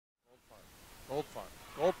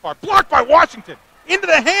Goldfarb blocked by Washington. Into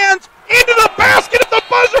the hands, into the basket at the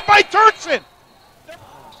buzzer by Turkson.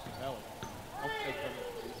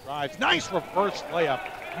 Drives. Nice reverse layup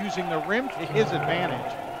using the rim to his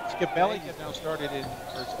advantage. Scabelli has now started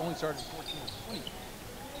only started in 14 of 20.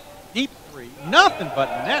 Deep three, nothing but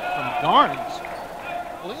net from Garnes.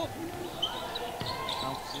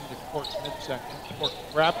 Bounces into Cork's midsection. Cork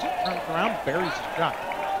grabs it, turns around, buries his shot.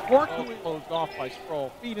 Cork closed off by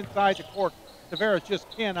Sproul. Feed inside to Cork. Tavares just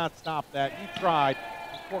cannot stop that. He tried.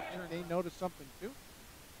 Cork they noticed something too.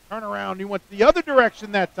 Turn around. He went the other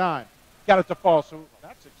direction that time. Got it to fall. So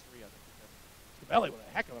that's 6-3. Scabelli with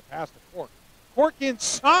a heck of a pass to Cork. Cork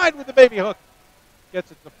inside with the baby hook.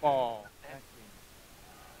 Gets it to fall.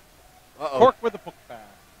 Cork with the book back.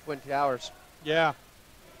 Twin Towers. Yeah,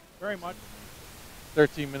 very much.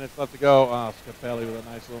 13 minutes left to go. Scabelli with a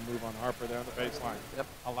nice little move on Harper there on the baseline. Yep.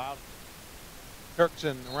 Allowed.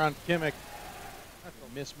 Turkson around Kimmich. That's a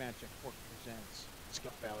mismatch that Cork presents.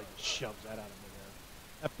 Scabelli just shoves that out of midair.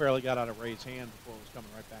 That barely got out of Ray's hand before it was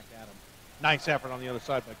coming right back at him. Nice effort on the other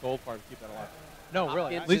side by Goldfarb to keep that alive. No, Hopkins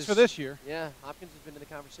really, at least for this year. Yeah, Hopkins has been in the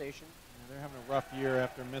conversation. Yeah, they're having a rough year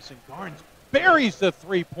after missing. Garnes buries the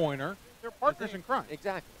three-pointer. They're partners in crime.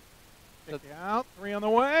 Exactly. Kick out, three on the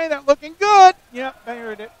way. That looking good. Yep,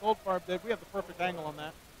 buried it. Goldfarb did. We have the perfect angle on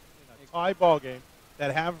that. In a tie ball game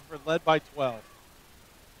that Haverford led by 12.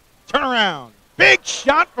 Turn around. Big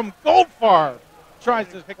shot from Goldfarb. Tries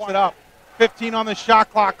to fix it up. 15 on the shot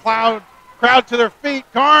clock. Crowd to their feet.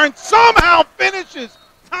 Garnes somehow finishes.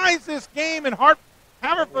 Ties this game in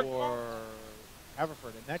Haverford.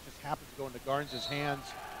 Haverford, and that just happens to go into Garnes' hands.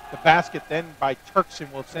 The basket then by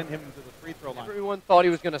Turkson will send him into the free throw line. Everyone thought he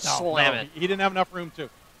was going to slam it. He didn't have enough room to.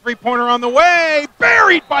 Three-pointer on the way.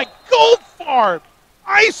 Buried by Goldfarb.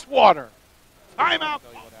 Ice water. Timeout.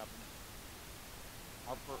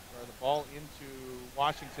 The ball into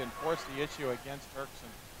Washington forced the issue against Turkson.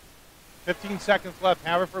 15 seconds left.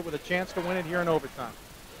 Haverford with a chance to win it here in overtime.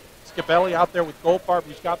 Scabelli out there with Goldfarb,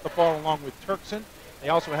 who's got the ball along with Turkson. They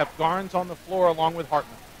also have Garnes on the floor along with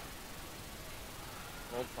Hartman.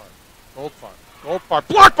 Goldfarb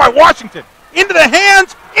blocked by Washington. Into the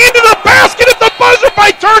hands, into the basket at the buzzer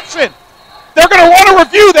by Turkson. They're going to want to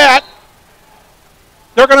review that.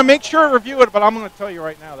 They're going to make sure to review it, but I'm going to tell you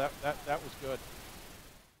right now that was good.